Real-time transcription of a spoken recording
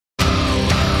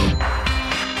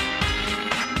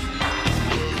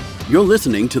You're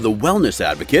listening to The Wellness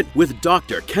Advocate with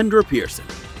Dr. Kendra Pearson.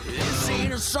 This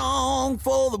ain't a song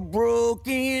for the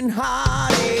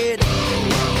broken-hearted.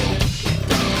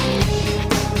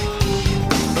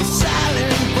 A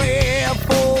silent prayer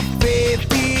for faith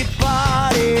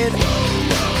departed.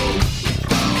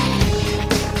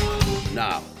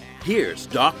 Now, here's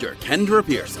Dr. Kendra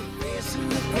Pearson. In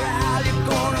the crowd, you're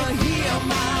gonna hear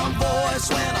my voice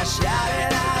when I shout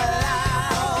it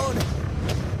out loud.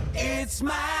 It's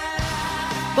my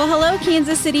Well, hello,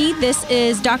 Kansas City. This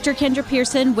is Dr. Kendra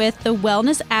Pearson with The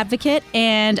Wellness Advocate,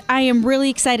 and I am really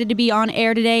excited to be on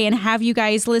air today and have you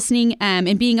guys listening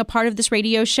and being a part of this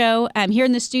radio show. Here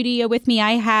in the studio with me,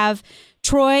 I have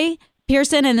Troy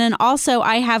Pearson, and then also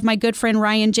I have my good friend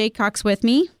Ryan Jaycox with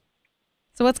me.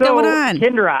 So what's going on?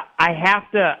 Kendra, I have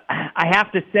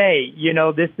to say, you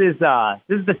know, this is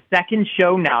the second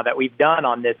show now that we've done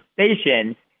on this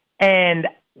station, and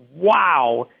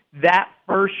wow, that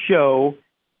first show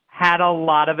had a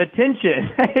lot of attention.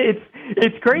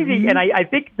 It's crazy, and I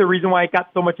think the reason why it got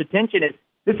so much attention is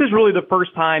this is really the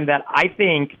first time that I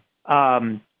think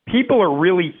people are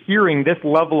really hearing this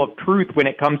level of truth when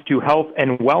it comes to health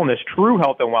and wellness, true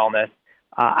health and wellness.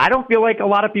 I don't feel like a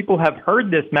lot of people have heard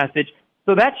this message.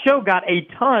 So that show got a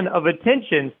ton of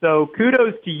attention. So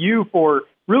kudos to you for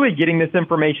really getting this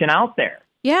information out there.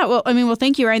 Yeah, well,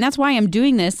 thank you, Ryan. That's why I'm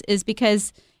doing this is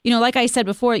because, you know, like I said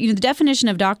before, you know, the definition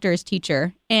of doctor is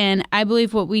teacher. And I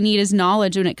believe what we need is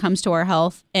knowledge when it comes to our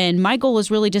health. And my goal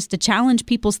is really just to challenge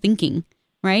people's thinking,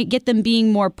 right? Get them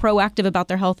being more proactive about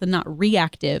their health and not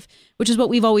reactive, which is what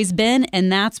we've always been.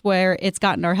 And that's where it's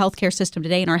gotten our healthcare system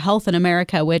today and our health in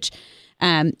America, which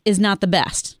is not the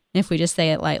best, if we just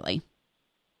say it lightly.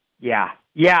 Yeah,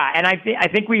 and I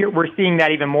think we're seeing that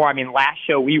even more. I mean, last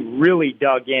show we really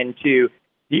dug into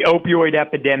the opioid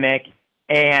epidemic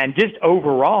and just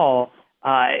overall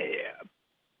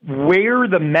where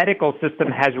the medical system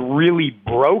has really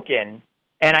broken.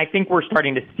 And I think we're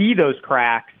starting to see those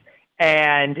cracks.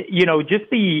 And you know, just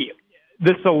the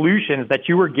solutions that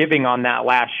you were giving on that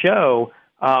last show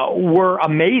were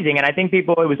amazing. And I think it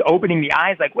was opening the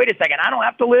eyes like, wait a second, I don't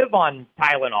have to live on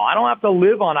Tylenol. I don't have to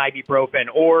live on ibuprofen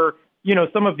or, you know,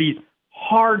 some of these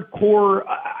hardcore,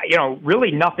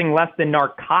 really nothing less than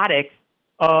narcotics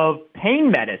of pain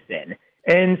medicine.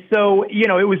 And so, you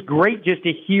know, it was great just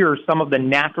to hear some of the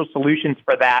natural solutions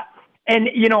for that. And,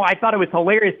 you know, I thought it was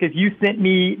hilarious because you sent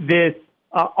me this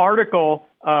article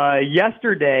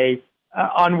yesterday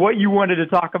on what you wanted to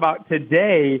talk about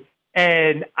today.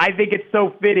 And I think it's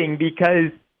so fitting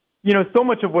because, you know, so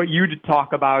much of what you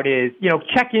talk about is, you know,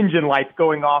 check engine lights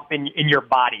going off in your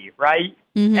body, right?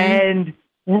 Mm-hmm. And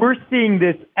we're seeing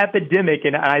this epidemic,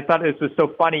 and I thought this was so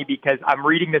funny because I'm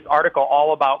reading this article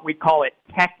all about, we call it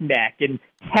tech neck and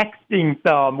texting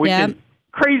thumb, which is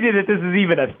crazy that this is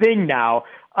even a thing now.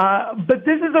 But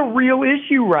this is a real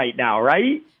issue right now,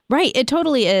 right? Right, it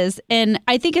totally is. And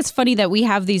I think it's funny that we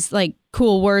have these like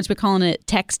cool words. We're calling it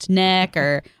text neck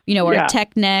or, you know, or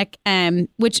tech neck,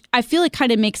 which I feel like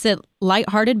kind of makes it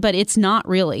lighthearted, but it's not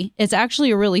really. It's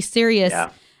actually a really serious,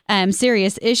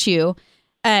 serious issue.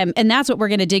 And that's what we're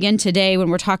going to dig in today when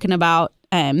we're talking about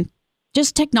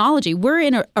just technology. We're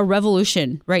in a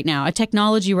revolution right now, a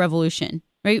technology revolution,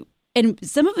 right? And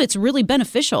some of it's really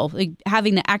beneficial, like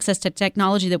having the access to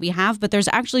technology that we have, but there's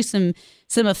actually some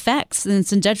effects and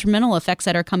some detrimental effects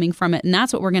that are coming from it. And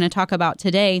that's what we're going to talk about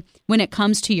today when it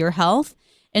comes to your health.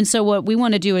 And so what we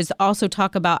want to do is also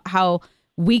talk about how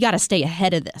we got to stay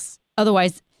ahead of this.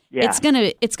 Otherwise, it's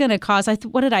going to cause,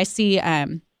 what did I see?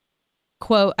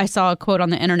 Quote, I saw a quote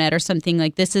on the internet or something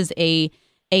like, this is a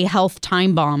health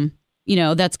time bomb, you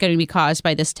know, that's going to be caused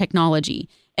by this technology.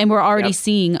 And we're already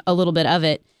seeing a little bit of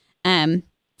it.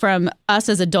 From us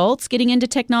as adults getting into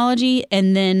technology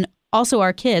and then also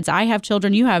our kids. I have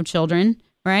children, you have children,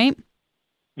 right?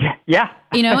 Yeah.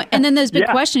 You know, and then the big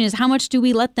question is how much do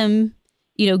we let them,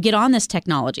 you know, get on this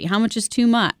technology? How much is too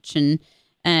much? And,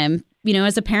 you know,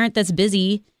 as a parent that's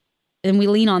busy, and we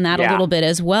lean on that a little bit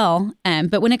as well.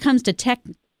 But when it comes to tech,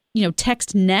 you know,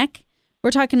 text neck, we're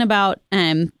talking about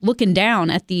looking down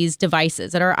at these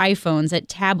devices, at our iPhones, at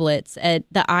tablets, at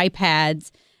the iPads.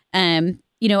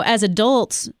 You know, as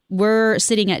adults, we're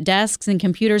sitting at desks and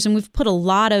computers, and we've put a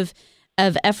lot of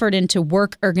effort into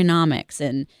work ergonomics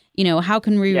and, you know, how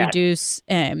can we reduce,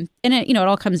 and it, you know, it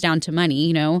all comes down to money,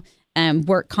 you know,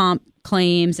 work comp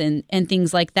claims and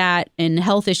things like that and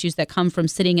health issues that come from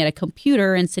sitting at a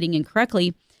computer and sitting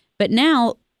incorrectly. But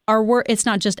now our work, it's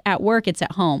not just at work, it's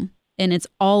at home and it's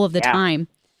all of the time.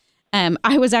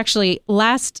 I was actually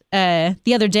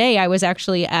the other day, I was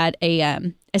actually at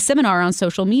a seminar on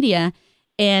social media,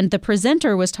 and the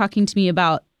presenter was talking to me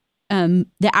about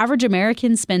the average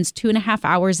American spends 2.5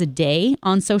 hours a day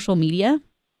on social media.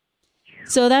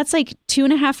 So that's like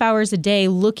 2.5 hours a day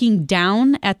looking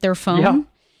down at their phone. Yeah.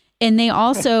 And they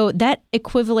also, that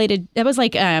equivalated, I don't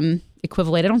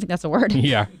think that's a word.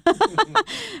 Yeah.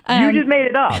 You just made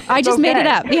it up. I just made it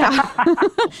up. Yeah.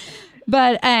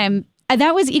 But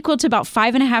that was equal to about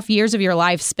 5.5 years of your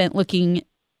life spent looking,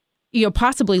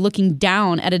 possibly looking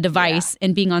down at a device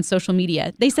and being on social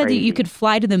media. They said that you could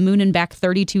fly to the moon and back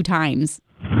 32 times.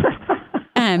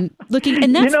 And that's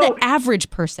the average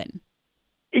person.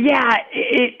 Yeah,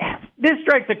 this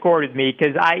strikes a chord with me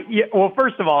because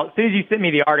first of all, as soon as you sent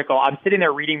me the article, I'm sitting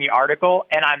there reading the article,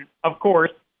 and I'm, of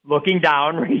course, looking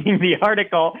down, reading the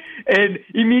article, and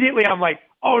immediately I'm like,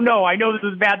 oh no, I know this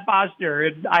is bad posture,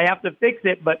 and I have to fix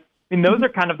it. But those are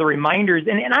kind of the reminders,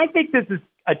 and I think this is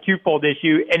a twofold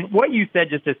issue. And what you said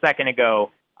just a second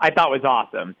ago, I thought was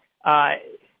awesome.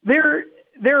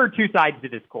 There are two sides to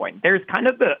this coin. There's kind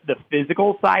of the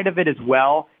physical side of it as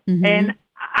well, and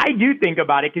I do think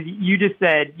about it because you just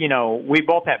said, we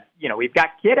both have, we've got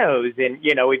kiddos and,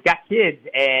 we've got kids.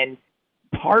 And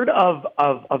part of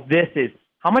this is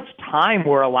how much time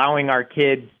we're allowing our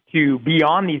kids to be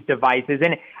on these devices.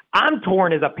 And I'm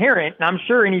torn as a parent, and I'm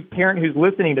sure any parent who's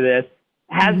listening to this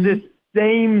has this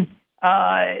same,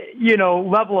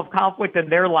 level of conflict in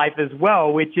their life as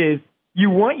well, which is you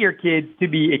want your kids to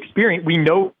be experienced. We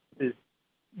know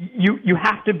you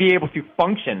have to be able to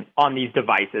function on these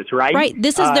devices, right? Right.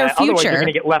 This is their future. Otherwise, you're going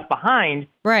to get left behind.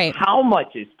 Right. How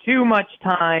much is too much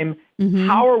time?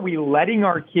 How are we letting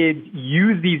our kids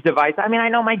use these devices? I mean, I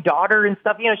know my daughter and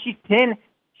stuff, she's 10.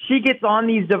 She gets on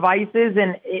these devices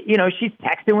and, she's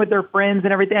texting with her friends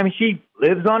and everything. I mean, she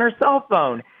lives on her cell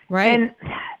phone. Right. And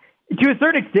to a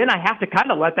certain extent, I have to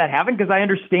kind of let that happen because I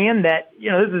understand that,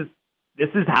 this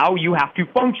is how you have to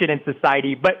function in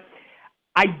society. But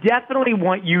I definitely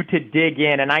want you to dig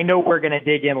in, and I know we're going to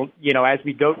dig in, as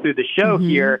we go through the show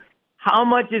here, how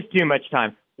much is too much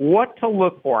time, what to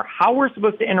look for, how we're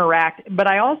supposed to interact. But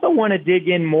I also want to dig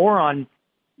in more on,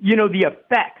 the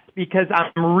effects, because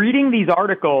I'm reading these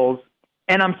articles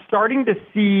and I'm starting to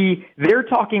see they're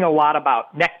talking a lot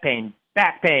about neck pain,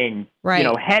 back pain,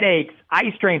 headaches,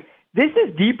 eye strain. This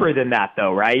is deeper than that,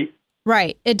 though, right?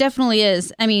 Right. It definitely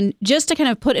is. I mean, just to kind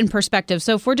of put in perspective,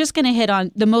 so if we're just going to hit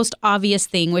on the most obvious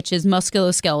thing, which is the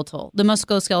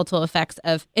musculoskeletal effects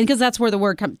of, and because that's where the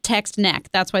word comes, text neck.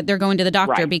 That's why they're going to the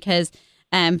doctor, because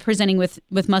presenting with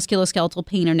musculoskeletal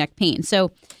pain or neck pain. So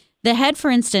the head,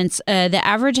 for instance, the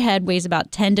average head weighs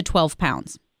about 10 to 12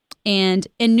 pounds. And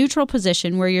in neutral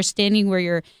position, where you're standing, where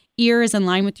your ear is in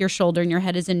line with your shoulder and your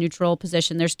head is in neutral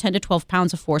position, there's 10 to 12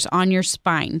 pounds of force on your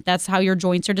spine. That's how your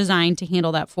joints are designed to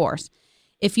handle that force.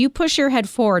 If you push your head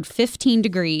forward 15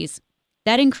 degrees,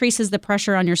 that increases the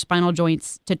pressure on your spinal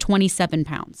joints to 27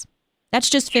 pounds. That's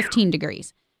just 15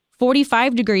 degrees.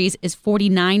 45 degrees is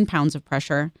 49 pounds of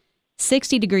pressure.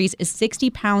 60 degrees is 60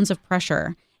 pounds of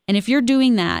pressure. And if you're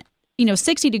doing that,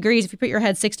 60 degrees, if you put your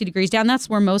head 60 degrees down, that's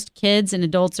where most kids and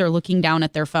adults are looking down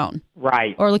at their phone.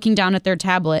 Right. Or looking down at their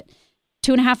tablet.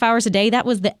 2.5 hours a day, that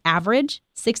was the average.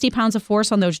 60 pounds of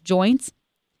force on those joints.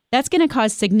 That's going to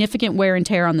cause significant wear and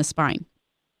tear on the spine.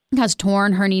 It causes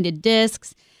torn, herniated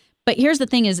discs. But here's the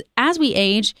thing is, as we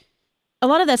age, a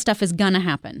lot of that stuff is going to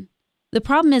happen. The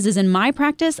problem is in my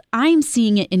practice, I'm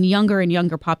seeing it in younger and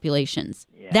younger populations.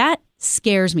 Yeah. That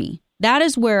scares me. That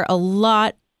is where a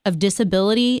lot of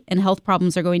disability and health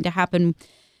problems are going to happen.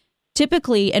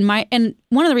 Typically, and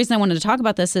one of the reasons I wanted to talk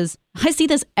about this is I see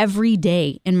this every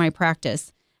day in my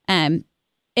practice. And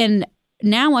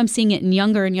now I'm seeing it in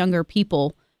younger and younger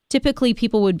people. Typically,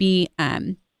 people would be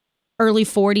early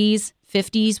 40s,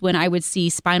 50s when I would see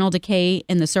spinal decay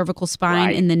in the cervical spine,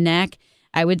 in the neck.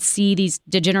 I would see these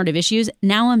degenerative issues.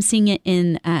 Now I'm seeing it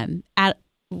in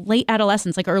late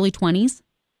adolescence, like early 20s.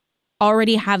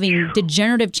 Already having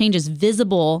degenerative changes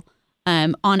visible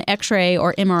on X-ray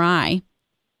or MRI.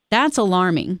 That's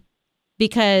alarming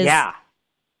because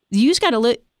you just got to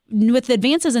look, with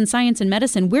advances in science and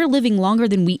medicine, we're living longer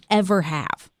than we ever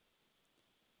have.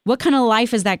 What kind of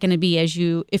life is that going to be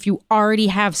if you already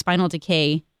have spinal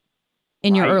decay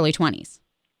in your early 20s?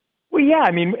 Well, yeah,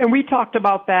 I mean, and we talked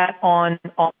about that on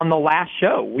the last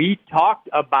show. We talked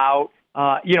about,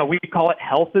 we call it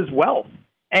health is wealth.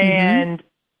 And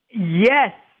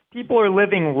yes, people are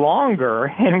living longer,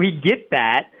 and we get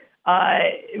that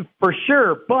for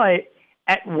sure. But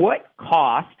at what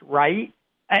cost, right?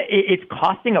 It's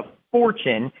costing a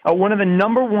fortune. One of the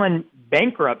number one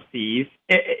bankruptcies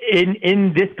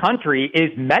in this country is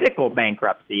medical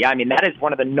bankruptcy. I mean, that is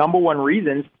one of the number one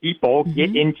reasons people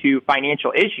get into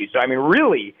financial issues. So, I mean,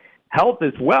 really, health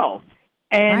is wealth.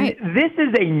 And this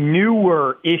is a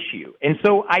newer issue. And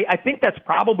so I think that's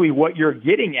probably what you're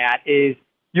getting at is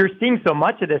you're seeing so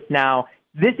much of this now.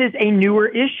 This is a newer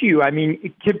issue. I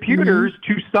mean, computers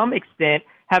to some extent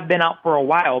have been out for a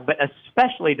while, but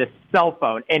especially the cell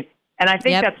phone. And I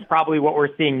think that's probably what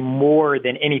we're seeing more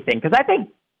than anything. Because I think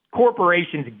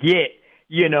corporations get,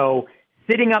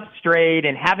 sitting up straight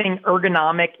and having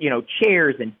ergonomic,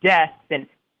 chairs and desks.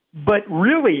 But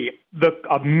really,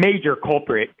 a major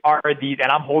culprit are these,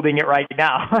 and I'm holding it right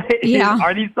now,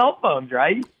 are these cell phones,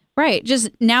 right? Right. Just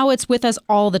now it's with us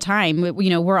all the time.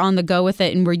 We're on the go with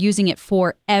it and we're using it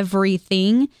for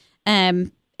everything.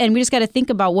 And we just got to think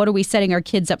about what are we setting our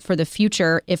kids up for the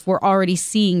future if we're already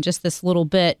seeing just this little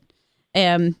bit.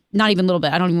 Not even a little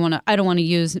bit. I don't want to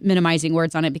use minimizing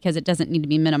words on it because it doesn't need to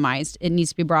be minimized. It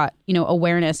needs to be brought,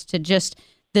 awareness to just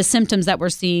the symptoms that we're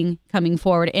seeing coming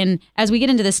forward. And as we get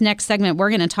into this next segment, we're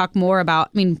going to talk more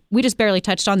about, we just barely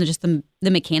touched on just the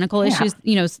mechanical issues,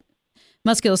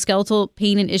 musculoskeletal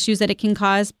pain and issues that it can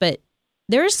cause. But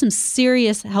there are some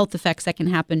serious health effects that can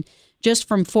happen just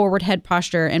from forward head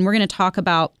posture. And we're going to talk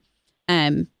about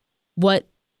what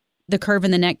the curve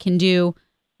in the neck can do,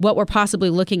 what we're possibly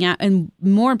looking at, and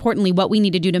more importantly, what we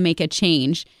need to do to make a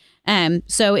change.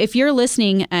 So if you're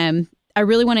listening, I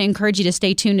really want to encourage you to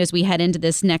stay tuned as we head into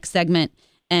this next segment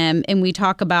and we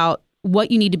talk about what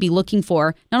you need to be looking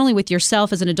for, not only with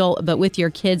yourself as an adult, but with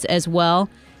your kids as well.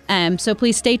 So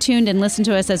please stay tuned and listen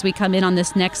to us as we come in on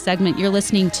this next segment. You're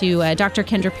listening to Dr.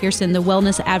 Kendra Pearson, the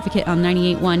Wellness Advocate on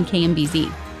 98.1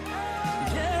 KMBZ.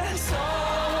 Yes,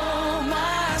 all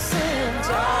my sins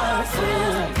are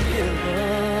forgiven.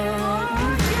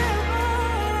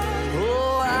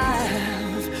 Oh,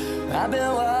 I've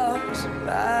been washed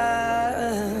by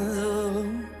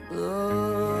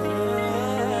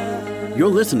You're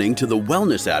listening to The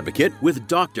Wellness Advocate with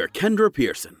Dr. Kendra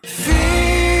Pearson. Fear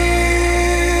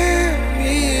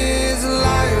is a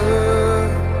liar.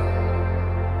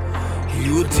 He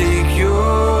will take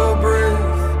your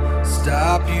breath,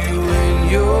 stop you in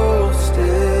your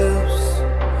steps.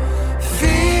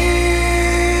 Fear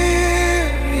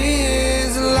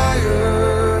is a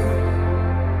liar.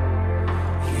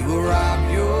 He will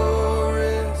rob your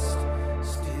rest,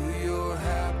 steal your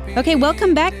happiness. Okay,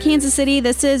 welcome back, Kansas City.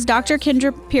 This is Dr.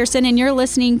 Kendra Pearson, and you're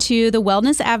listening to The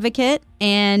Wellness Advocate.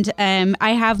 And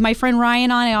I have my friend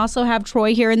Ryan on. I also have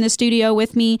Troy here in the studio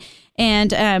with me.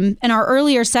 And in our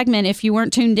earlier segment, if you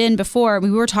weren't tuned in before, we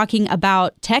were talking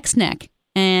about text neck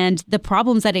and the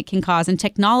problems that it can cause and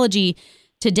technology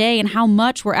today and how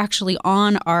much we're actually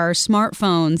on our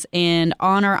smartphones and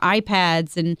on our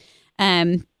iPads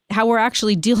and how we're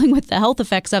actually dealing with the health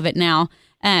effects of it now.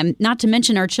 Not to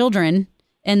mention our children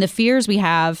and the fears we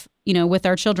have, with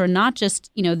our children, not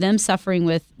just, them suffering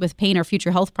with pain or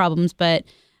future health problems, but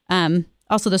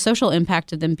also the social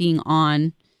impact of them being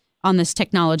on this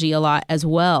technology a lot as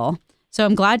well. So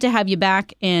I'm glad to have you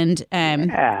back. And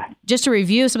just to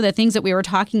review some of the things that we were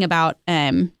talking about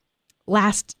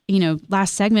last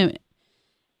segment,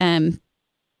 when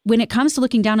it comes to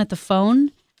looking down at the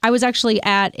phone, I was actually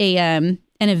at an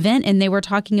event and they were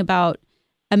talking about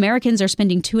Americans are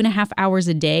spending 2.5 hours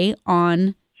a day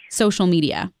on social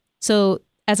media. So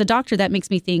as a doctor, that makes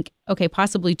me think, okay,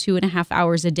 possibly 2.5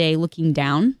 hours a day looking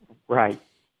down. Right.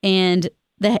 And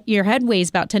your head weighs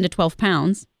about 10 to 12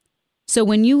 pounds. So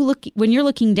when you're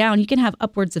looking down, you can have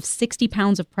upwards of 60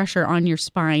 pounds of pressure on your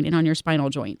spine and on your spinal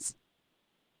joints.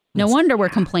 No wonder we're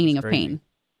complaining of pain.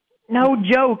 No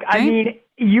joke. Right? I mean,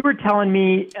 you were telling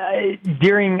me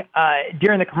during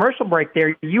the commercial break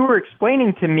there, you were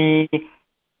explaining to me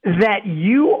that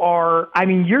you're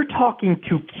talking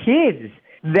to kids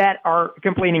that are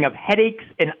complaining of headaches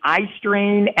and eye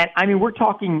strain. And we're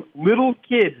talking little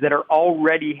kids that are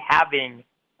already having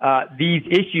these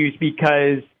issues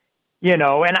because, and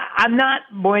I'm not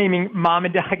blaming mom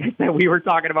and dad. Like I said, we were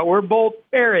talking about, we're both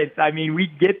parents.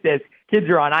 We get this. Kids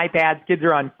are on iPads, kids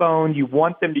are on phones. You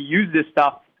want them to use this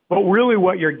stuff. But really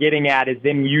what you're getting at is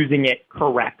them using it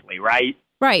correctly, right?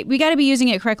 Right. We got to be using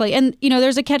it correctly. And,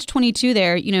 there's a catch-22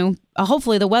 there.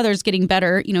 Hopefully the weather's getting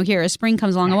better, here as spring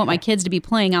comes along. I want my kids to be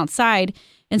playing outside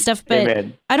and stuff. But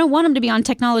Amen. I don't want them to be on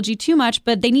technology too much,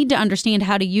 but they need to understand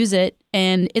how to use it.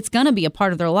 And it's going to be a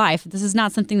part of their life. This is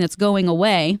not something that's going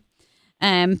away.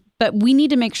 But we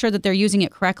need to make sure that they're using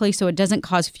it correctly so it doesn't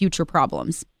cause future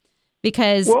problems.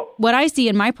 Because what I see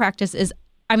in my practice is,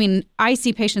 I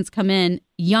see patients come in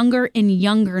younger and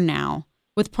younger now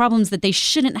with problems that they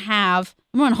shouldn't have.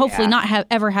 I'm going to hopefully not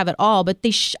ever have it all, but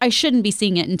I shouldn't be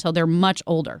seeing it until they're much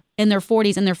older, in their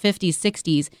 40s, in their 50s,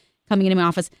 60s, coming into my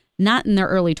office, not in their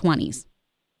early 20s,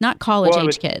 not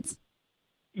college-age kids.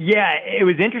 Yeah, it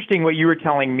was interesting what you were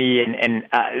telling me, and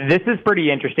this is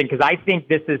pretty interesting because I think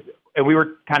this is, and we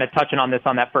were kind of touching on this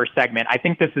on that first segment, I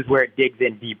think this is where it digs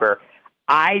in deeper.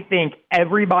 I think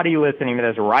everybody listening to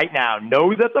this right now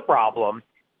knows that's a problem.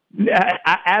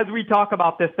 As we talk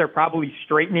about this, they're probably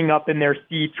straightening up in their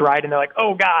seats, right? And they're like,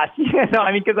 oh, gosh.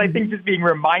 Because I think just being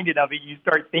reminded of it, you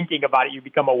start thinking about it, you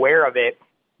become aware of it.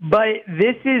 But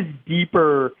this is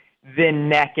deeper than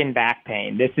neck and back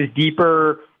pain. This is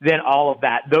deeper than all of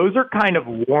that. Those are kind of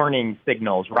warning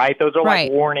signals, right? Those are like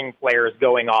warning flares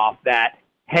going off that,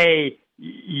 hey,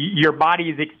 your body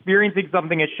is experiencing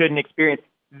something it shouldn't experience.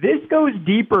 This goes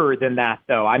deeper than that,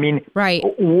 though. I mean,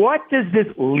 what does this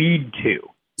lead to?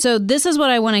 So this is what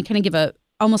I want to kind of give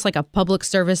almost like a public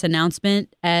service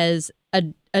announcement as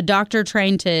a doctor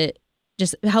trying to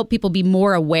just help people be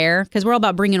more aware, because we're all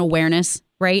about bringing awareness,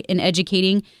 right, and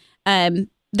educating.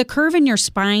 The curve in your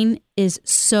spine is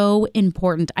so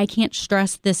important. I can't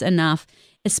stress this enough,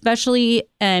 especially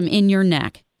in your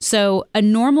neck. So a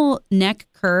normal neck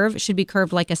curve should be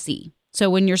curved like a C. So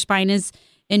when your spine is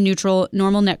in neutral,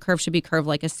 normal neck curve should be curved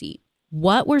like a C.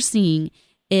 What we're seeing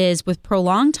is with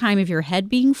prolonged time of your head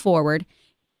being forward,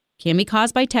 can be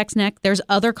caused by text neck. There's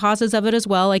other causes of it as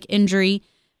well, like injury,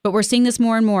 but we're seeing this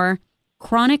more and more.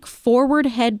 Chronic forward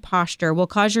head posture will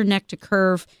cause your neck to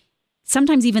curve,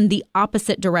 sometimes even the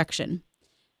opposite direction.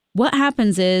 What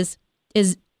happens is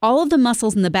all of the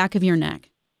muscles in the back of your neck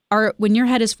are, when your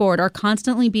head is forward, are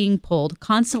constantly being pulled,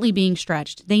 constantly being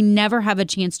stretched. They never have a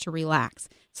chance to relax.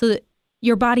 So that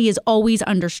your body is always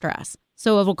under stress.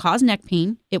 So it will cause neck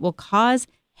pain. It will cause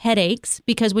headaches,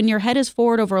 because when your head is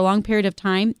forward over a long period of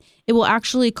time, it will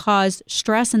actually cause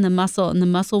stress in the muscle, and the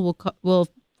muscle will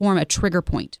form a trigger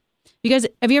point. You guys,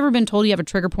 have you ever been told you have a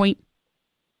trigger point?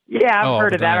 Yeah, I've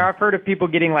heard of that. Or I've heard of people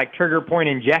getting like trigger point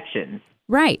injections.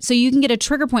 Right. So you can get a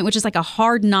trigger point, which is like a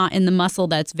hard knot in the muscle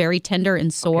that's very tender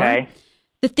and sore. Okay.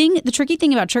 The tricky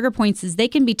thing about trigger points is they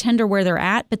can be tender where they're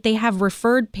at, but they have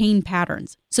referred pain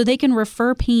patterns. So they can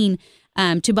refer pain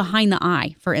to behind the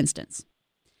eye, for instance.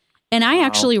 And I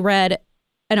actually read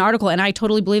an article, and I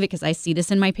totally believe it because I see this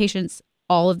in my patients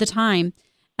all of the time.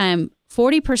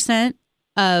 40%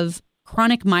 of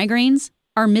chronic migraines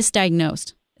are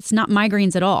misdiagnosed. It's not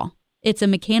migraines at all. It's a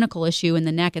mechanical issue in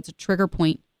the neck. It's a trigger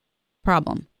point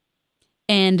problem.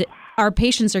 And our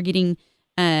patients are being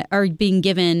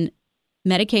given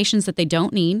medications that they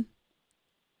don't need.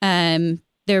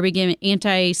 They're being given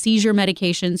anti-seizure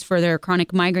medications for their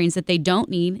chronic migraines that they don't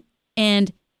need.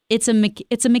 And it's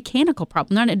a mechanical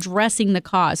problem, not addressing the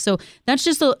cause. So that's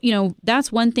just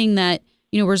that's one thing that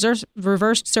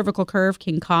reversed cervical curve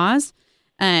can cause,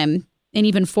 and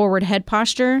even forward head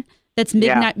posture that's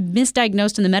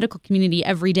misdiagnosed in the medical community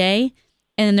every day,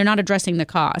 and they're not addressing the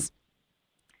cause.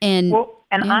 And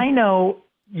I know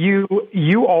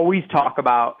you always talk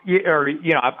about,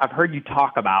 I've heard you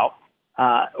talk about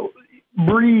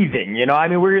breathing.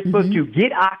 We're supposed to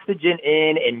get oxygen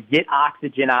in and get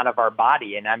oxygen out of our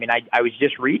body. And I was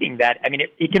just reading that.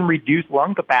 It can reduce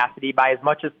lung capacity by as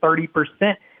much as 30%.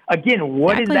 Again,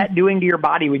 what is that doing to your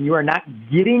body when you are not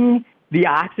getting the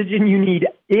oxygen you need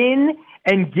in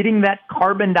and getting that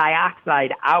carbon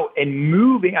dioxide out and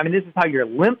moving? This is how your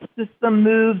lymph system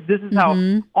moves. This is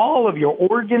how all of your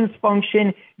organs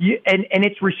function. And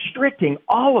it's restricting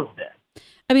all of this.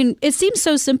 It seems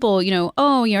so simple,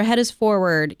 your head is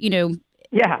forward,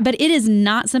 Yeah. But it is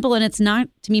not simple, and it's not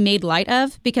to be made light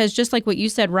of, because just like what you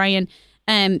said, Ryan,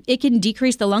 it can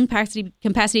decrease the lung capacity,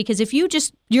 because if you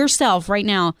just yourself right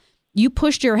now, you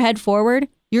pushed your head forward,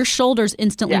 your shoulders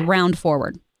instantly round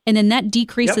forward. And then that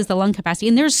decreases the lung capacity.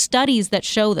 And there's studies that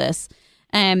show this.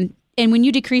 And when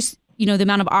you decrease, the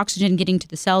amount of oxygen getting to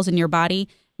the cells in your body,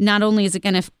 not only is it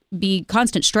going to be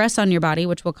constant stress on your body,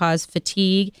 which will cause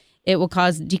fatigue, it will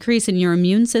cause decrease in your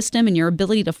immune system and your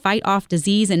ability to fight off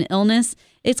disease and illness.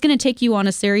 It's going to take you on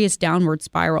a serious downward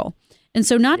spiral. And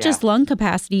so not just lung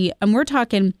capacity, we're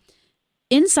talking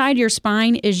inside your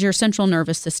spine is your central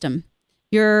nervous system,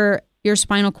 your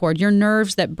spinal cord, your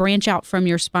nerves that branch out from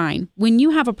your spine. When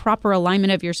you have a proper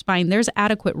alignment of your spine, there's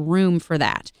adequate room for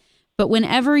that. But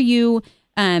whenever you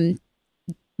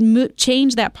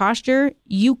change that posture,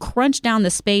 you crunch down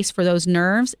the space for those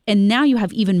nerves, and now you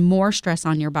have even more stress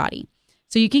on your body.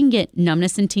 So you can get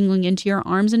numbness and tingling into your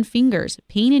arms and fingers,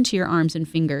 pain into your arms and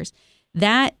fingers.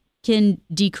 That can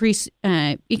decrease,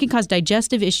 it can cause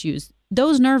digestive issues.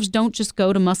 Those nerves don't just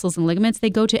go to muscles and ligaments, they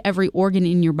go to every organ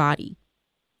in your body.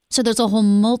 So there's a whole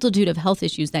multitude of health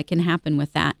issues that can happen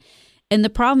with that. And the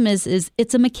problem is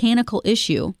it's a mechanical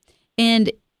issue.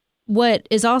 And what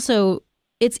is also,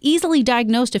 it's easily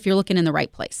diagnosed if you're looking in the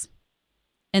right place.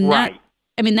 And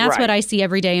I mean, that's Right. what I see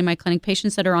every day in my clinic.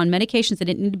 Patients that are on medications they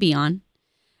didn't need to be on.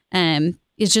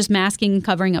 Is just masking and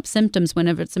covering up symptoms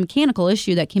whenever it's a mechanical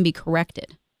issue that can be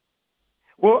corrected.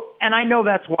 Well, and I know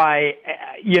that's why,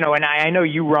 and I know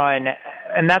you run,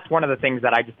 and that's one of the things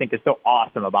that I just think is so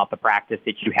awesome about the practice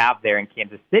that you have there in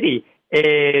Kansas City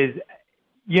is,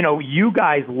 you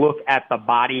guys look at the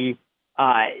body,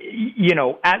 as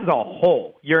a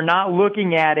whole. You're not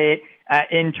looking at it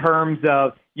in terms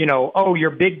of, your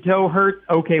big toe hurts.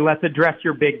 Okay, let's address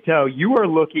your big toe. You are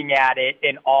looking at it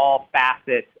in all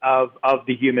facets of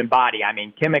the human body. I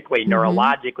mean, chemically,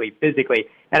 neurologically, physically.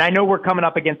 And I know we're coming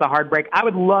up against a hard break. I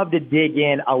would love to dig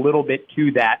in a little bit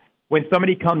to that. When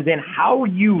somebody comes in, how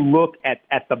you look at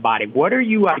the body. What are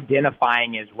you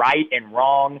identifying as right and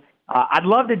wrong? I'd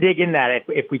love to dig in that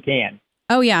if we can.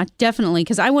 Oh, yeah, definitely.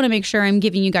 Because I want to make sure I'm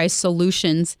giving you guys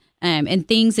solutions and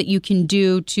things that you can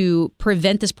do to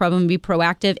prevent this problem, be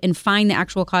proactive, and find the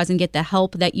actual cause and get the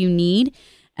help that you need.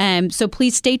 So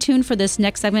please stay tuned for this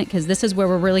next segment because this is where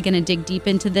we're really going to dig deep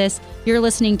into this. You're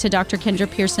listening to Dr. Kendra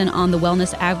Pearson on the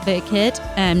Wellness Advocate,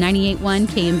 98.1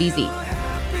 KMBZ.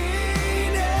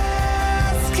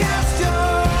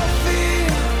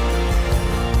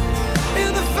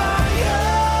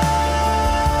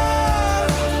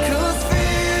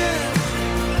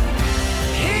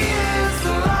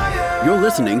 You're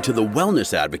listening to The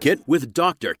Wellness Advocate with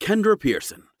Dr. Kendra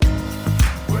Pearson.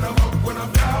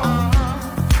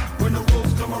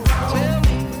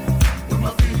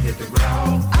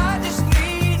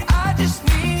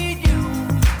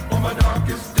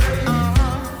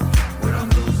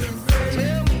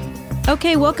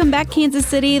 Okay, welcome back, Kansas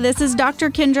City. This is Dr.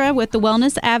 Kendra with The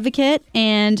Wellness Advocate.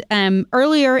 And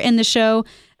earlier in the show,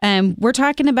 we're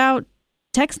talking about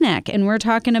text neck, and we're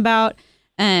talking about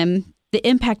the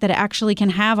impact that it actually can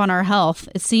have on our health.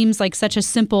 It seems like such a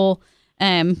simple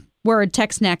word,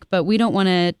 text neck, but we don't want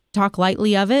to talk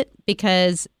lightly of it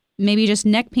because maybe just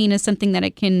neck pain is something that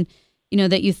it can,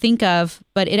 that you think of,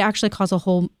 but it actually causes a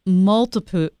whole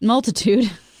multitude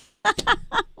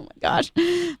oh my gosh,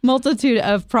 multitude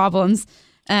of problems,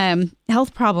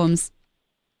 health problems.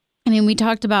 I mean, we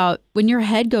talked about when your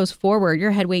head goes forward,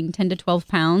 your head weighing 10 to 12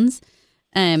 pounds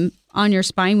on your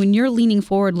spine, when you're leaning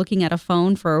forward looking at a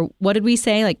phone for, what did we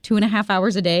say, like 2.5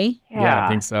 hours a day? Yeah, I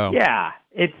think so. Yeah,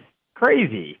 it's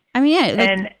crazy. I mean, yeah.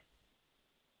 And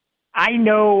I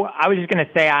know, I was just going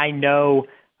to say,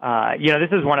 this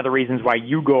is one of the reasons why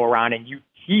you go around and you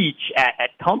teach at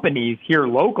companies here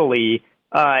locally.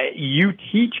 You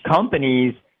teach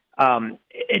companies,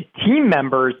 team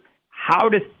members, how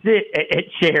to sit at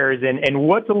chairs and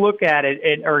what to look at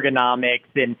in ergonomics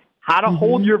and how to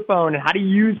hold your phone and how to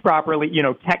use properly,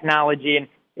 technology. And,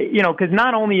 because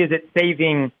not only is it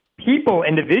saving people,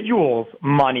 individuals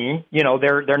money,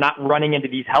 they're not running into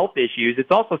these health issues. It's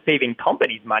also saving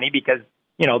companies money because,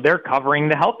 they're covering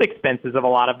the health expenses of a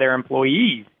lot of their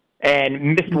employees,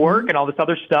 and missed work and all this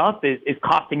other stuff is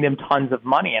costing them tons of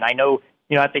money. And I know,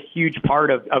 that's a huge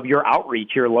part of your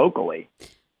outreach here locally.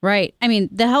 Right. I mean,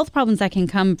 the health problems that can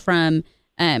come from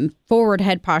forward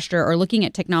head posture or looking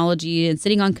at technology and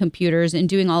sitting on computers and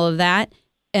doing all of that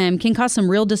can cause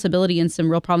some real disability and some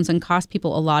real problems and cost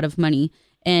people a lot of money.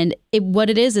 And what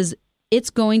it is it's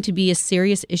going to be a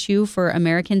serious issue for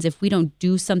Americans if we don't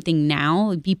do something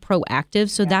now, be proactive.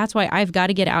 So that's why I've got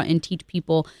to get out and teach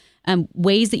people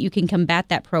ways that you can combat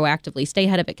that proactively, stay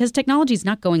ahead of it, because technology is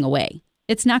not going away.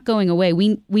 It's not going away.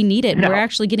 We need it. No. We're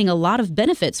actually getting a lot of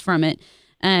benefits from it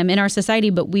in our society,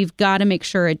 but we've got to make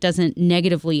sure it doesn't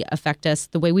negatively affect us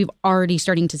the way we've already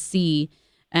starting to see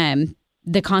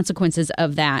the consequences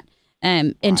of that.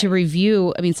 And to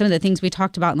review, I mean, some of the things we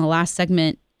talked about in the last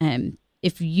segment,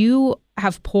 if you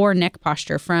have poor neck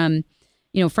posture from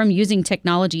using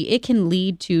technology, it can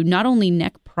lead to not only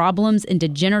neck problems and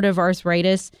degenerative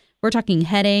arthritis. We're talking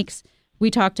headaches. We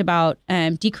talked about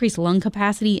decreased lung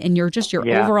capacity and your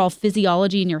overall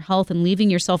physiology and your health, and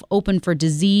leaving yourself open for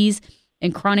disease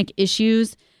and chronic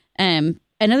issues.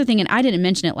 Another thing, and I didn't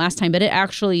mention it last time, but it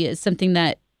actually is something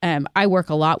that I work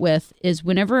a lot with, is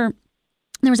whenever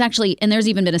there's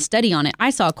even been a study on it.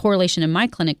 I saw a correlation in my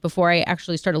clinic before I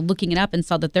actually started looking it up and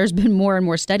saw that there's been more and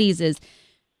more studies, is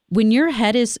when your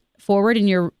head is forward and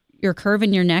your curve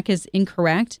in your neck is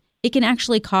incorrect, it can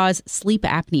actually cause sleep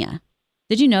apnea.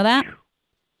 Did you know that?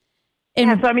 So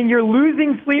I mean, you're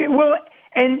losing sleep. Well,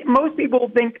 and most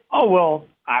people think, oh, well,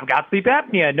 I've got sleep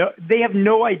apnea. No, they have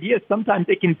no idea. Sometimes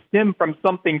it can stem from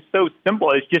something so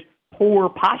simple as just poor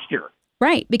posture.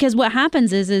 Right, because what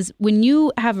happens is when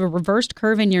you have a reversed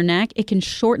curve in your neck, it can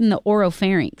shorten the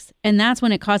oropharynx, and that's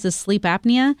when it causes sleep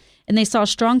apnea. And they saw a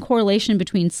strong correlation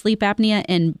between sleep apnea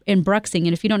and bruxing.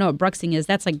 And if you don't know what bruxing is,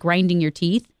 that's like grinding your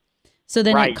teeth. So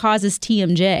then it causes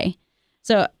TMJ.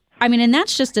 So, I mean, and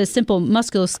that's just a simple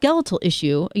musculoskeletal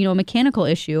issue, a mechanical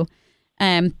issue.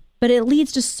 But it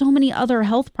leads to so many other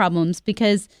health problems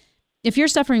because if you're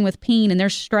suffering with pain and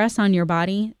there's stress on your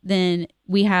body, then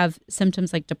we have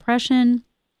symptoms like depression.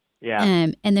 Yeah.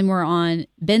 And then we're on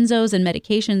benzos and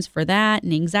medications for that,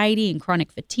 and anxiety and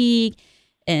chronic fatigue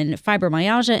and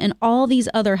fibromyalgia and all these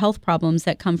other health problems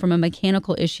that come from a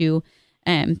mechanical issue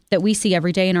that we see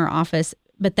every day in our office,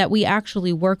 but that we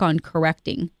actually work on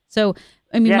correcting. So,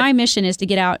 I mean, my mission is to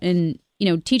get out and,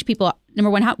 teach people,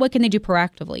 number one, what can they do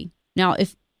proactively? Now,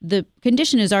 if the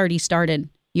condition is already started,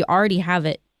 you already have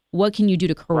it, what can you do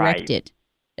to correct it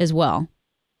as well?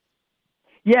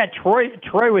 Yeah, Troy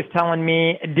was telling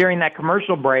me during that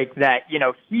commercial break that,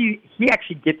 he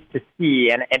actually gets to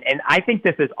see, and I think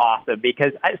this is awesome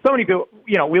because so many people,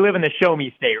 we live in the show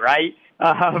me state, right?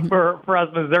 For us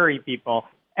Missouri people.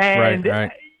 And,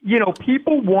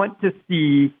 people want to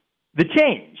see the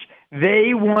change.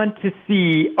 They want to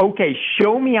see, okay,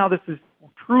 show me how this is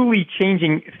truly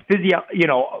changing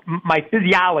my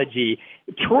physiology.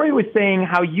 Troy was saying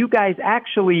how you guys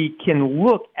actually can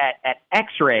look at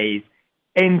x-rays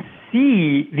and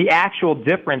see the actual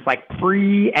difference, like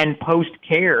pre and post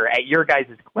care at your guys'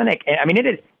 clinic. And I mean,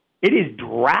 it is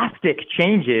drastic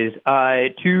changes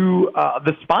to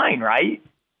the spine, right?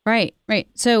 Right.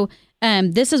 So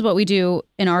this is what we do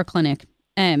in our clinic.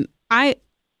 I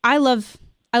love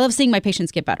seeing my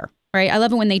patients get better. Right. I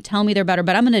love it when they tell me they're better,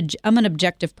 but I'm an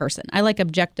objective person. I like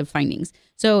objective findings.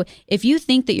 So if you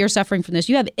think that you're suffering from this,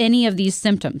 you have any of these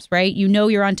symptoms, right?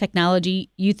 You're on technology.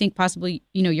 You think possibly,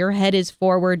 your head is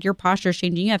forward, your posture is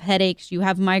changing. You have headaches, you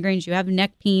have migraines, you have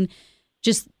neck pain.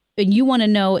 And you want to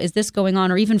know, is this going on?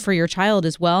 Or even for your child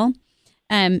as well.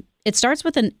 It starts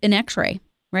with an x-ray,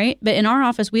 right? But in our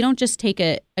office, we don't just take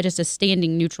just a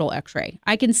standing neutral x-ray.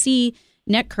 I can see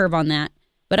neck curve on that.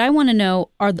 But I want to know,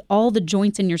 are all the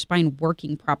joints in your spine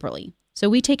working properly? So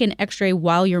we take an x-ray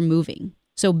while you're moving.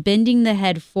 So bending the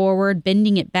head forward,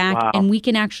 bending it back, and we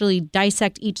can actually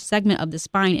dissect each segment of the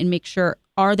spine and make sure,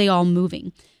 are they all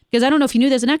moving? Because I don't know if you knew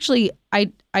this, and actually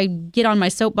I get on my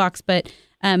soapbox, but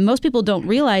most people don't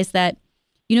realize that,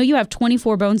 you have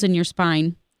 24 bones in your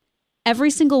spine. Every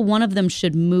single one of them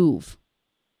should move.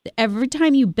 Every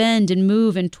time you bend and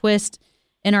move and twist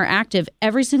and are active,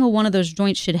 every single one of those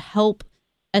joints should help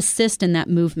assist in that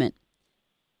movement.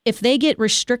 If they get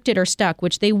restricted or stuck,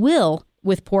 which they will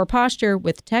with poor posture,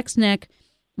 with text neck,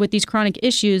 with these chronic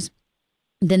issues,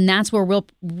 then that's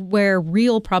where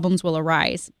real problems will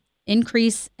arise.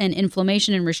 Increase and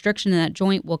inflammation and restriction in that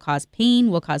joint will cause pain,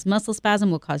 will cause muscle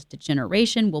spasm, will cause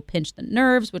degeneration, will pinch the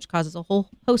nerves, which causes a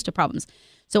whole host of problems.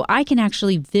 So I can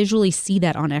actually visually see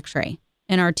that on x-ray,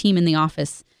 and our team in the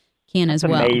office can as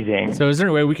well. Amazing. So is there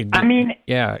any way we could is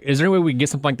there any way we can get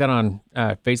something like that on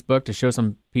Facebook to show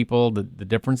some people the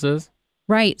differences?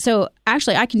 Right. So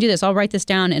actually I can do this. I'll write this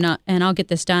down and I'll get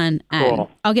this done. Cool.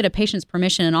 I'll get a patient's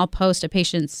permission and I'll post a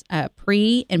patient's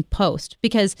pre and post,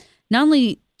 because not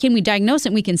only can we diagnose it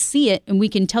and we can see it and we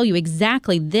can tell you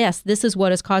exactly this is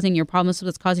what is causing your problems, this is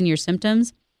what's causing your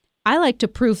symptoms. I like to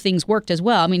prove things worked as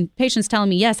well. I mean, patients telling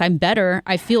me, yes, I'm better,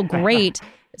 I feel great.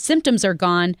 Symptoms are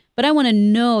gone, but I want to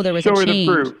know there was a change. Show the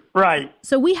proof. Right.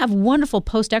 So we have wonderful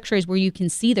post x-rays where you can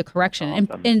see the correction.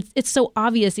 Awesome. And it's so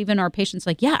obvious, even our patients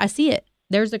like, yeah, I see it.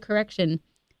 There's the correction.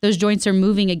 Those joints are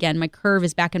moving again. My curve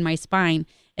is back in my spine.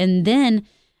 And then,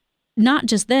 not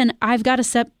just then, I've got to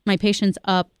set my patients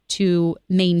up to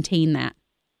maintain that,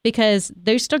 because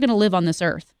they're still going to live on this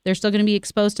earth. They're still going to be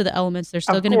exposed to the elements. They're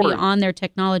still going to be on their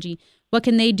technology. What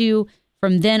can they do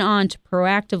from then on to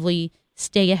proactively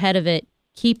stay ahead of it,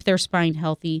 keep their spine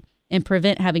healthy, and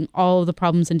prevent having all of the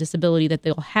problems and disability that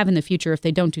they'll have in the future if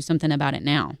they don't do something about it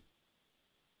now?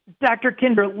 Dr.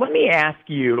 Kendra, let me ask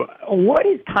you, what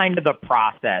is kind of the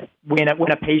process when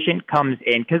a patient comes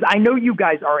in? Because I know you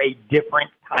guys are a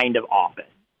different kind of office.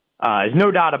 There's no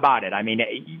doubt about it. I mean,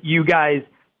 you guys,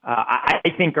 I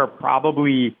think, are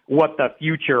probably what the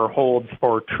future holds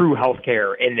for true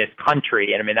healthcare in this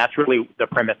country. And I mean, that's really the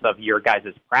premise of your guys'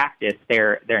 practice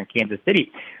there in Kansas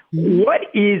City. What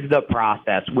is the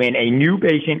process when a new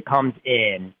patient comes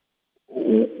in?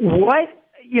 What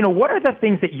are the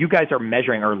things that you guys are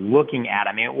measuring or looking at?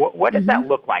 I mean, what does that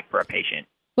look like for a patient?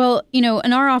 Well, in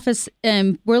our office,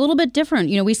 we're a little bit different.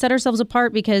 We set ourselves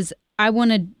apart because I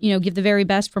want to, give the very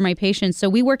best for my patients. So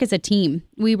we work as a team.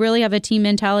 We really have a team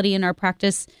mentality in our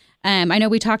practice. I know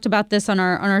we talked about this on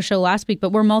our show last week,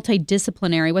 but we're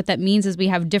multidisciplinary. What that means is we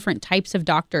have different types of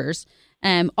doctors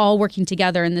all working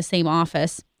together in the same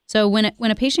office. So when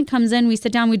a patient comes in, we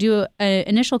sit down, we do an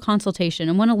initial consultation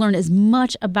and want to learn as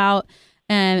much about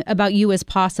you as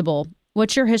possible.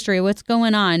 What's your history? What's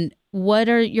going on? What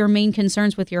are your main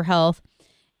concerns with your health?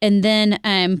 And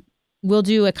then we'll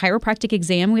do a chiropractic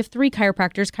exam. We have 3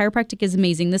 chiropractors. Chiropractic is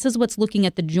amazing. This is what's looking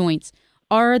at the joints.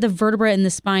 Are the vertebrae in the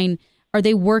spine, are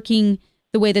they working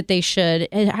the way that they should?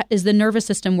 Is the nervous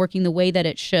system working the way that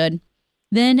it should?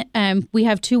 Then we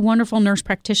have 2 wonderful nurse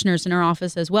practitioners in our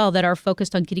office as well that are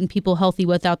focused on getting people healthy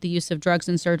without the use of drugs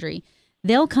and surgery.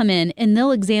 They'll come in and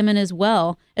they'll examine as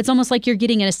well. It's almost like you're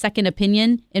getting a second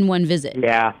opinion in one visit.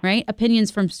 Yeah. Right? Opinions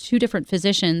from 2 different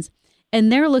physicians.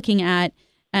 And they're looking at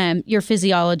your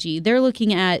physiology. They're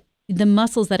looking at the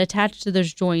muscles that attach to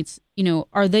those joints. You know,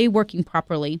 are they working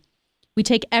properly? We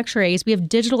take x-rays. We have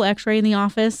digital x-ray in the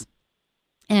office.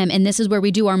 And this is where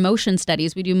we do our motion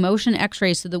studies. We do motion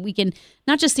x-rays so that we can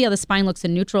not just see how the spine looks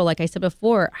in neutral, like I said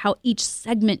before, how each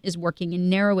segment is working and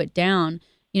narrow it down,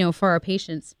 you know, for our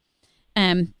patients.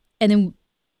 And then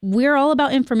we're all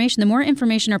about information. The more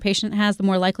information our patient has, the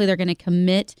more likely they're going to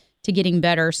commit to getting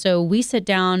better. So we sit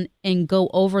down and go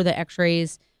over the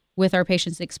x-rays with our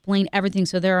patients, explain everything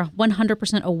so they're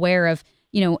 100% aware of,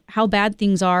 you know, how bad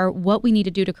things are, what we need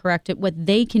to do to correct it, what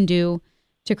they can do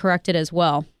to correct it as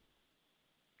well.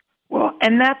 Well,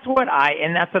 and that's what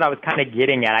I was kind of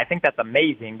getting at. I think that's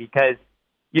amazing because,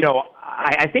 you know,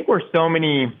 I think where so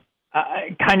many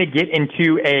kind of get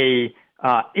into a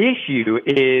issue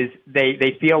is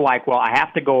they feel like, well, I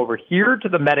have to go over here to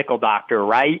the medical doctor,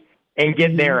 right, and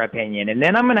get their opinion. And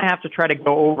then I'm going to have to try to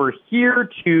go over here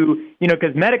to, you know,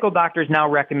 because medical doctors now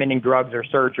recommending drugs or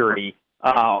surgery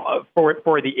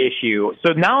for the issue.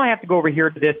 So now I have to go over here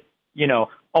to this, you know,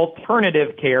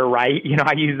 alternative care, right? You know,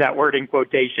 I use that word in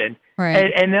quotation.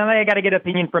 Right. And then I got to get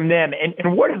opinion from them.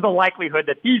 And what is the likelihood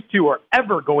that these 2 are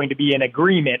ever going to be in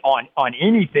agreement on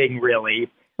anything,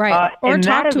 really? Right. Or and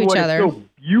talk that is to each what other. is so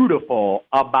beautiful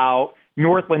about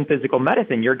Northland Physical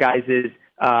Medicine, your guys'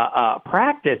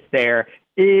 practice there,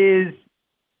 is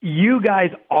you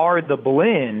guys are the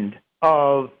blend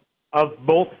of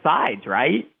both sides,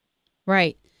 right?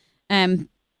 Right.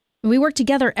 We work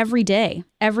together every day.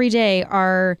 Every day,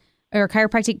 our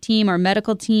chiropractic team, our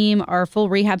medical team, our full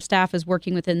rehab staff is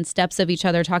working within steps of each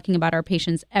other, talking about our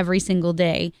patients every single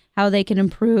day, how they can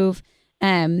improve,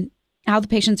 how the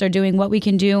patients are doing, what we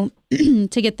can do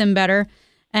to get them better.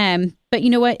 But you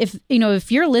know what?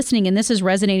 If you're listening and this is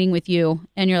resonating with you,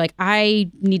 and you're like, I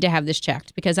need to have this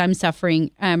checked because I'm suffering,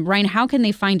 Ryan, how can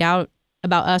they find out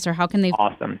about us, or how can they?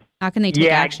 Awesome. How can they take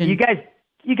action?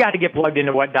 You got to get plugged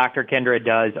into what Dr. Kendra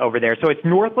does over there. So it's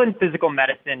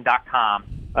northlandphysicalmedicine.com.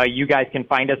 You guys can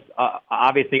find us,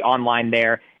 obviously, online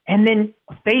there. And then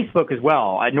Facebook as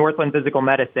well, at Northland Physical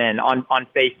Medicine on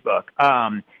Facebook.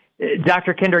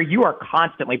 Dr. Kendra, you are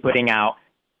constantly putting out,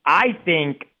 I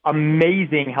think,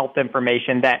 amazing health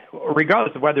information that,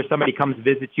 regardless of whether somebody comes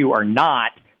visit you or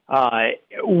not,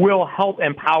 will help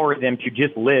empower them to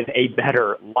just live a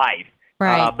better life.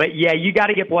 Right. But yeah, you got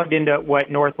to get plugged into what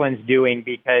Northland's doing,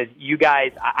 because you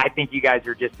guys, I think you guys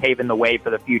are just paving the way for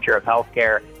the future of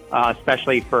healthcare,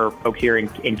 especially for folks here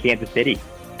in Kansas City.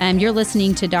 You're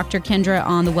listening to Dr. Kendra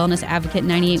on the Wellness Advocate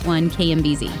 98.1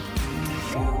 KMBZ.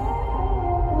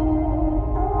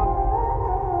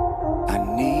 I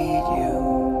need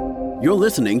you. You're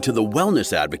listening to The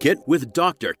Wellness Advocate with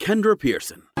Dr. Kendra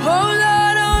Pearson. Oh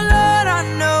Lord, I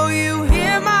know you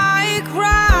hear my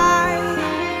cry.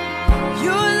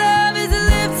 Your love is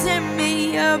lifting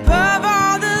me above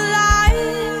all the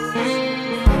lies.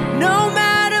 No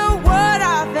matter what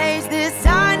I face, this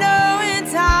I know in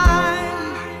time.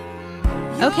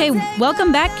 Okay,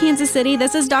 welcome back, Kansas City.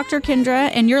 This is Dr. Kendra,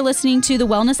 and you're listening to The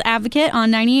Wellness Advocate on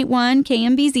 98.1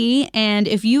 KMBZ. And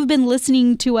if you've been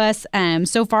listening to us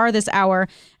so far this hour,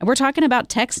 we're talking about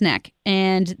text neck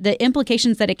and the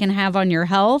implications that it can have on your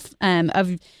health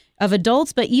of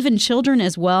adults, but even children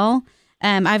as well.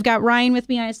 I've got Ryan with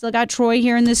me. I still got Troy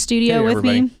here in the studio with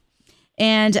me.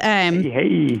 And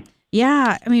hey.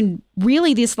 Yeah, I mean,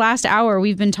 really, this last hour,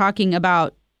 we've been talking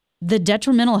about the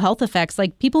detrimental health effects.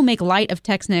 Like, people make light of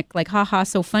text neck, like, haha,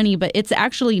 so funny, but it's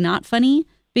actually not funny,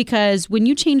 because when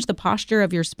you change the posture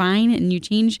of your spine and you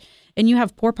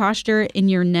have poor posture in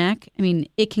your neck, I mean,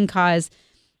 it can cause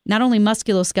not only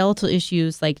musculoskeletal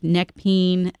issues like neck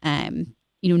pain,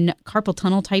 carpal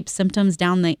tunnel type symptoms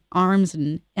down the arms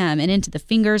and into the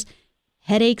fingers,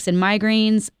 headaches and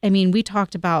migraines. I mean, we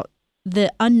talked about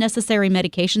the unnecessary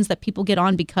medications that people get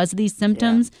on because of these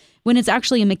symptoms, when it's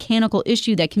actually a mechanical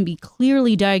issue that can be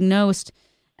clearly diagnosed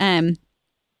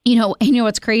You know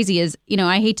what's crazy is,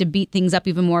 I hate to beat things up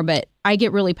even more, but I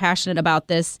get really passionate about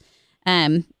this.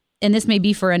 And this may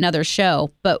be for another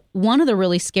show, but one of the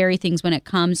really scary things when it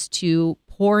comes to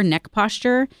poor neck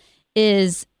posture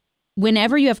is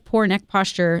whenever you have poor neck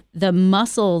posture, the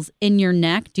muscles in your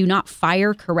neck do not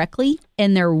fire correctly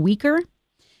and they're weaker.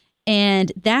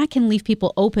 And that can leave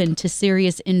people open to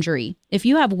serious injury. If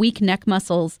you have weak neck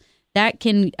muscles, that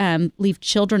can leave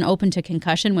children open to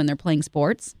concussion when they're playing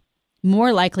sports,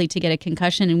 more likely to get a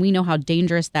concussion. And we know how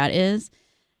dangerous that is.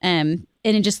 And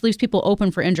it just leaves people open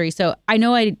for injury. So I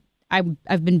know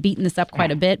I've been beating this up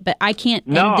quite a bit, but I can't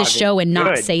end this show and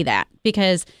not say that,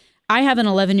 because I have an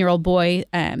 11-year-old boy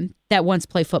that once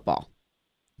played football.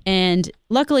 And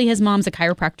luckily his mom's a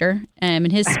chiropractor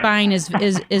and his spine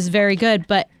is very good.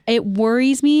 But it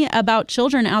worries me about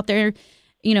children out there,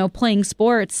 playing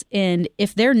sports. And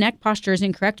if their neck posture is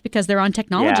incorrect because they're on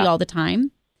technology all the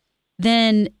time,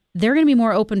 then they're going to be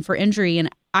more open for injury. And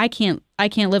I can't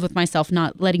live with myself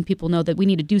not letting people know that we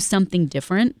need to do something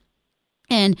different.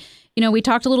 And, we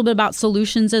talked a little bit about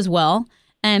solutions as well.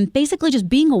 And basically just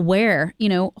being aware,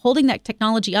 holding that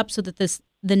technology up so that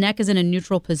the neck is in a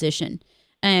neutral position.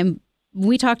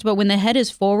 We talked about when the head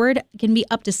is forward, it can be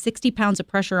up to 60 pounds of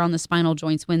pressure on the spinal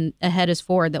joints when a head is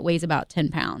forward that weighs about 10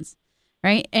 pounds,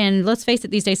 right? And let's face it,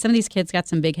 these days, some of these kids got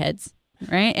some big heads,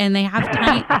 right? And they have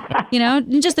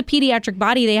tiny, just the pediatric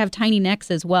body, they have tiny necks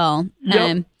as well.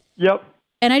 Yep.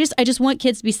 And I just want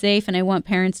kids to be safe, and I want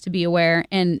parents to be aware.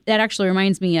 And that actually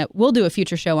reminds me, we'll do a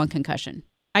future show on concussion.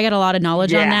 I got a lot of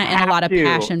knowledge on that and a lot of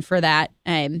passion for that.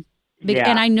 And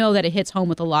I know that it hits home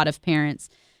with a lot of parents.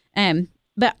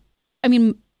 But I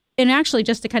mean, and actually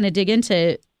just to kind of dig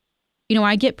into,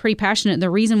 I get pretty passionate.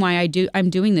 The reason why I'm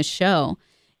doing this show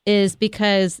is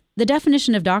because the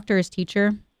definition of doctor is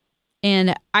teacher.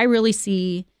 And I really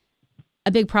see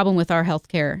a big problem with our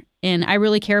healthcare. And I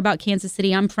really care about Kansas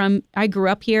City. I grew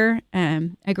up here.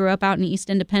 I grew up out in East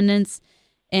Independence,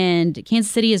 and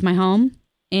Kansas City is my home.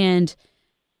 And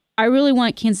I really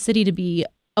want Kansas City to be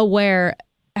aware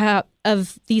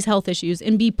of these health issues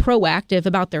and be proactive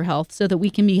about their health so that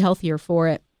we can be healthier for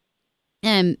it.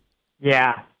 And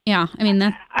I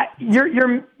mean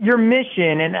your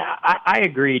mission, and I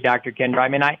agree, Dr. Kendra. I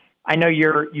mean, I know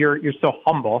you're so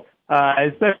humble.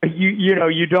 So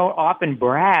you don't often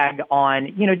brag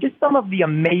on just some of the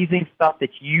amazing stuff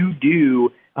that you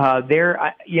do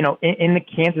there in the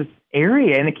Kansas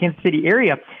area, in the Kansas City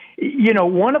area.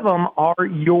 One of them are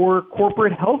your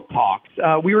corporate health talks.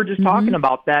 We were just talking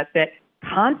about that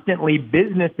constantly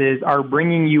businesses are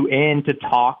bringing you in to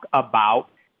talk about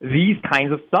these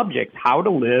kinds of subjects, how to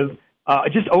live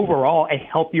just overall a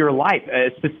healthier life,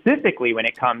 specifically when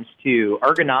it comes to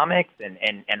ergonomics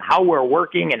and how we're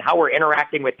working and how we're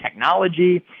interacting with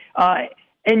technology.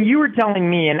 And you were telling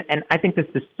me, and I think this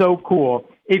is so cool,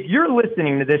 if you're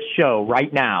listening to this show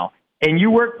right now and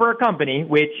you work for a company,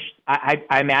 which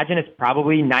I imagine is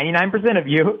probably 99% of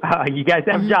you, you guys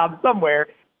have jobs somewhere,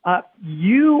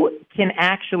 you can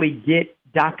actually get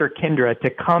Dr. Kendra to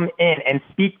come in and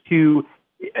speak to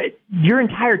your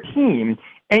entire team.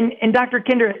 And Dr.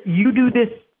 Kendra, you do this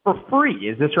for free.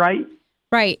 Is this right?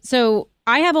 Right. So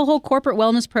I have a whole corporate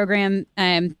wellness program,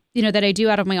 that I do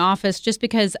out of my office just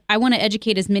because I want to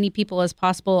educate as many people as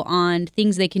possible on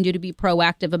things they can do to be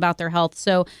proactive about their health.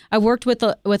 So I've worked with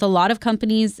a lot of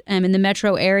companies in the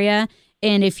metro area.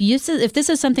 And if this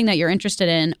is something that you're interested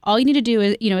in, all you need to do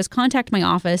is contact my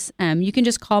office. You can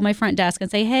just call my front desk and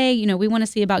say, hey, we want to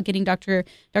see about getting Dr.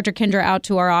 Kendra out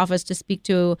to our office to speak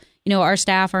to, our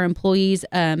staff, our employees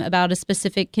about a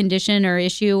specific condition or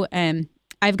issue.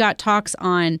 I've got talks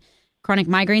on chronic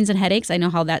migraines and headaches. I know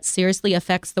how that seriously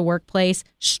affects the workplace,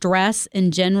 stress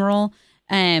in general,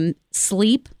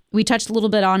 sleep. We touched a little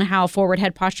bit on how forward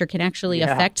head posture can actually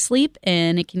affect sleep,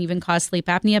 and it can even cause sleep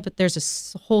apnea. But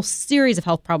there's a whole series of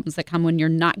health problems that come when you're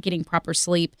not getting proper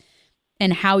sleep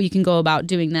and how you can go about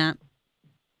doing that.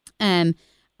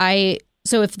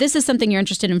 So if this is something you're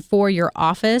interested in for your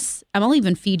office, I'll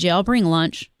even feed you. I'll bring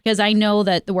lunch because I know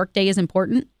that the workday is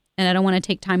important and I don't want to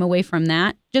take time away from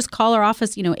that. Just call our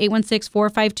office,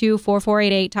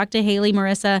 816-452-4488. Talk to Haley,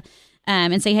 Marissa,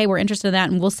 and say, hey, we're interested in that,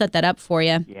 and we'll set that up for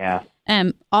you. Yeah.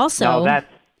 Also, I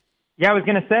was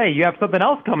going to say, you have something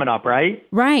else coming up, right?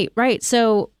 Right.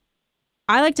 So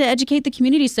I like to educate the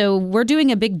community. So we're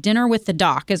doing a big dinner with the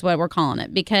doc is what we're calling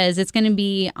it, because it's going to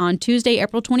be on Tuesday,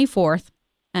 April 24th,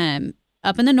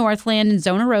 up in the Northland in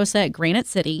Zona Rosa at Granite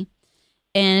City.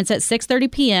 And it's at 6:30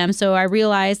 p.m. So I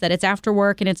realize that it's after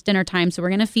work and it's dinner time. So we're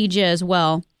going to feed you as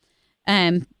well.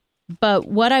 But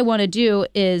what I want to do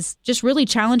is just really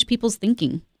challenge people's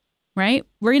thinking. right?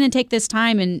 We're going to take this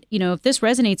time and, if this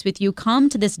resonates with you, come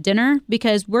to this dinner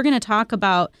because we're going to talk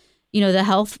about, the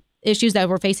health issues that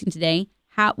we're facing today.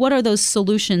 What are those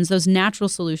solutions, those natural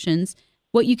solutions,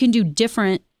 what you can do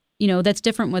different, that's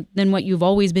different than what you've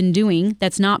always been doing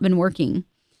that's not been working.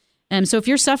 So if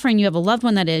you're suffering, you have a loved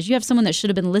one that is, you have someone that should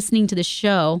have been listening to the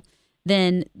show,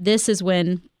 then this is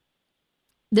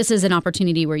an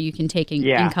opportunity where you can take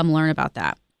and come learn about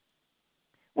that.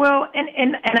 Well,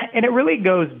 and it really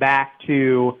goes back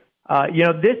to,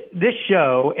 this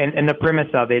show and the premise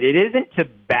of it isn't to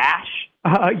bash,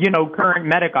 current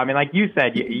medical. I mean, like you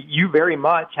said, you very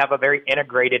much have a very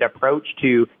integrated approach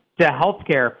to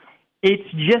healthcare. It's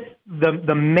just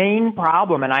the main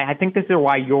problem. And I think this is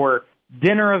why your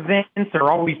dinner events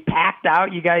are always packed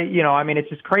out. You guys, it's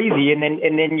just crazy. And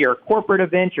then your corporate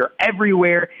events, you're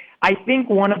everywhere. I think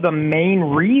one of the main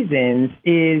reasons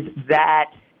is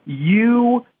that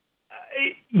you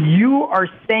are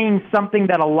saying something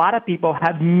that a lot of people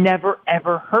have never,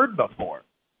 ever heard before.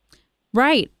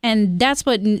 Right. And that's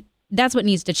what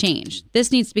needs to change.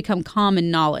 This needs to become common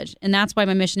knowledge. And that's why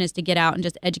my mission is to get out and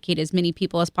just educate as many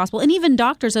people as possible. And even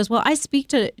doctors as well. I speak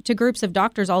to groups of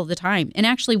doctors all the time. And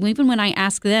actually, even when I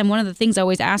ask them, one of the things I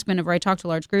always ask whenever I talk to a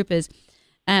large group is,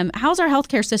 how's our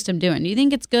healthcare system doing? Do you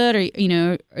think it's good or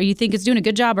you think it's doing a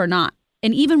good job or not?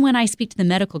 And even when I speak to the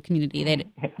medical community,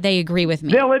 they agree with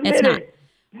me. They'll admit it's not. It.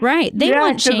 Right. They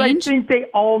want change. I think they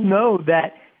all know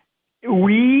that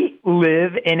we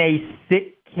live in a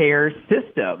sick care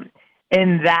system.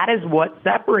 And that is what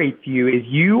separates you, is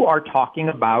you are talking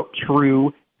about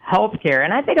true healthcare.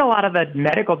 And I think a lot of the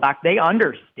medical docs, they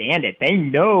understand it. They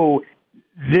know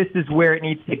this is where it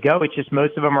needs to go. It's just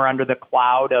most of them are under the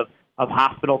cloud of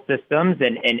hospital systems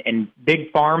and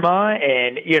big pharma.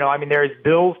 And, there's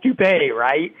bills to pay,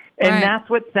 right? And that's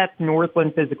what sets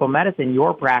Northland Physical Medicine,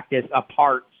 your practice,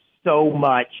 apart so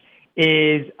much.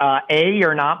 Is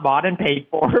you're not bought and paid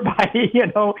for by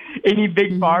any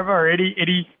big pharma or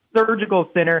any surgical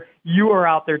center. You are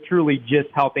out there truly just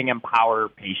helping empower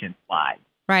patients' lives.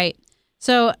 Right.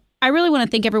 So I really want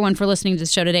to thank everyone for listening to the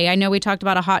show today. I know we talked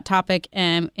about a hot topic,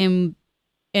 and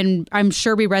I'm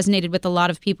sure we resonated with a lot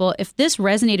of people. If this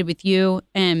resonated with you,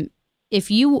 and if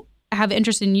you have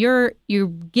interest in you're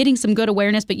getting some good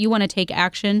awareness, but you want to take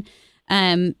action,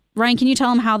 Ryan, can you tell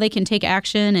them how they can take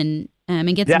action and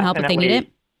get some help if they need it?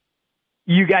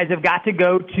 You guys have got to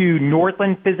go to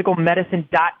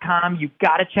northlandphysicalmedicine.com. You've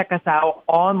got to check us out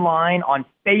online on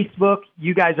Facebook.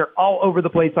 You guys are all over the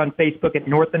place on Facebook at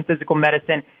Northland Physical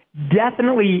Medicine.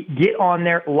 Definitely get on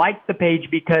there, like the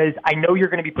page, because I know you're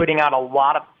going to be putting out a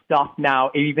lot of stuff now,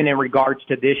 even in regards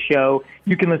to this show.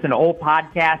 You can listen to old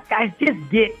podcasts. Guys, just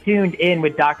get tuned in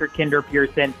with Dr. Kendra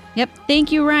Pearson. Yep.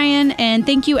 Thank you, Ryan. And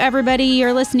thank you, everybody.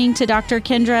 You're listening to Dr.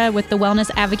 Kendra with the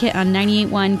Wellness Advocate on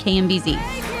 98.1 KMBZ.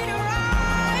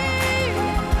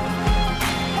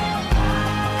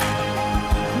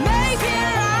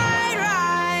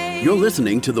 You're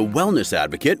listening to The Wellness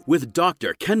Advocate with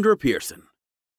Dr. Kendra Pearson.